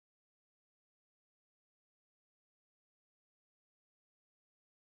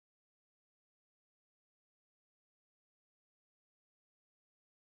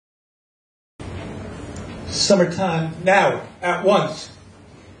Summertime, now, at once.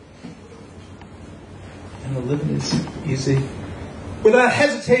 And the living is easy, without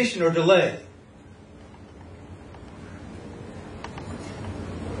hesitation or delay.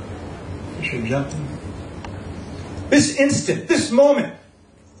 Fish are jumping. This instant, this moment.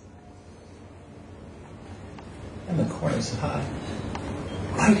 And the corn is high.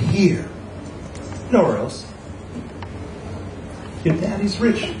 Right here. Nowhere else. Your daddy's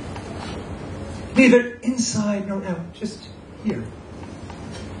rich. Neither inside nor out, just here.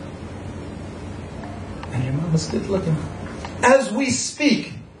 And your mama's good looking. As we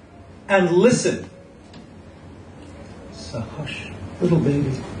speak and listen. So hush, little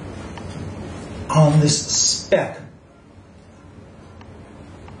baby. On this speck.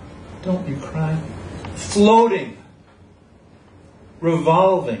 Don't you cry. Floating.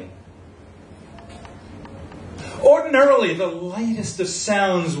 Revolving. Ordinarily, the lightest of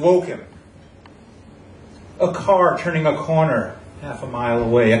sounds woke him. A car turning a corner half a mile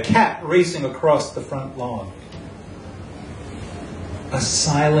away. A cat racing across the front lawn. A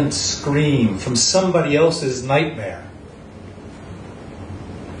silent scream from somebody else's nightmare.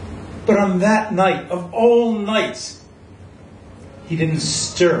 But on that night, of all nights, he didn't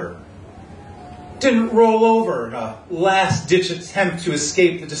stir. Didn't roll over in a last-ditch attempt to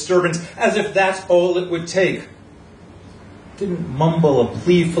escape the disturbance, as if that's all it would take. Didn't mumble a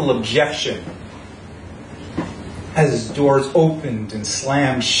pleadful objection as doors opened and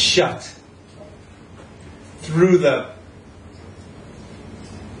slammed shut. Through the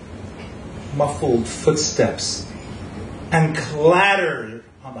muffled footsteps and clattered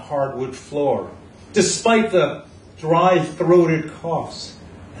on the hardwood floor, despite the dry-throated coughs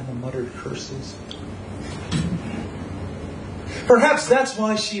and the muttered curses. Perhaps that's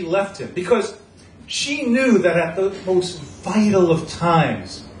why she left him, because she knew that at the most vital of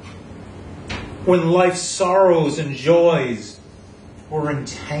times, when life's sorrows and joys were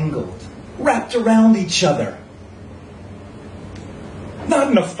entangled, wrapped around each other, not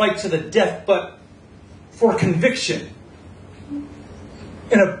in a fight to the death, but for conviction,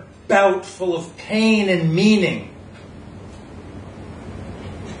 in a bout full of pain and meaning,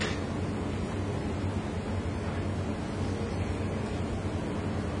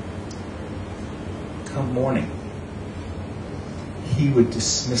 come morning, he would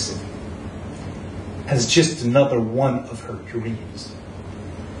dismiss it as just another one of her dreams.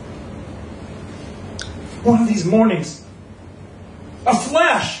 One of these mornings, a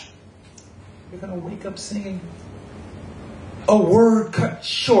flash! You're going to wake up singing. A word cut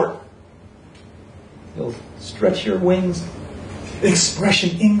short. You'll stretch your wings.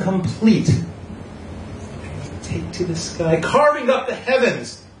 Expression incomplete. Take to the sky, carving up the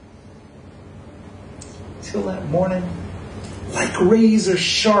heavens. Till that morning, like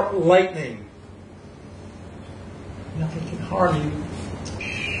razor-sharp lightning, nothing can harm you.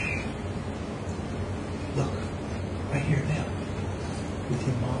 Look, right here now, with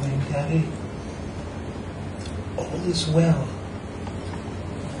your mama and daddy. All is well.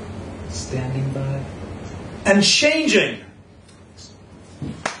 Standing by. And changing.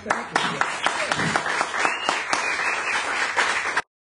 Thank you.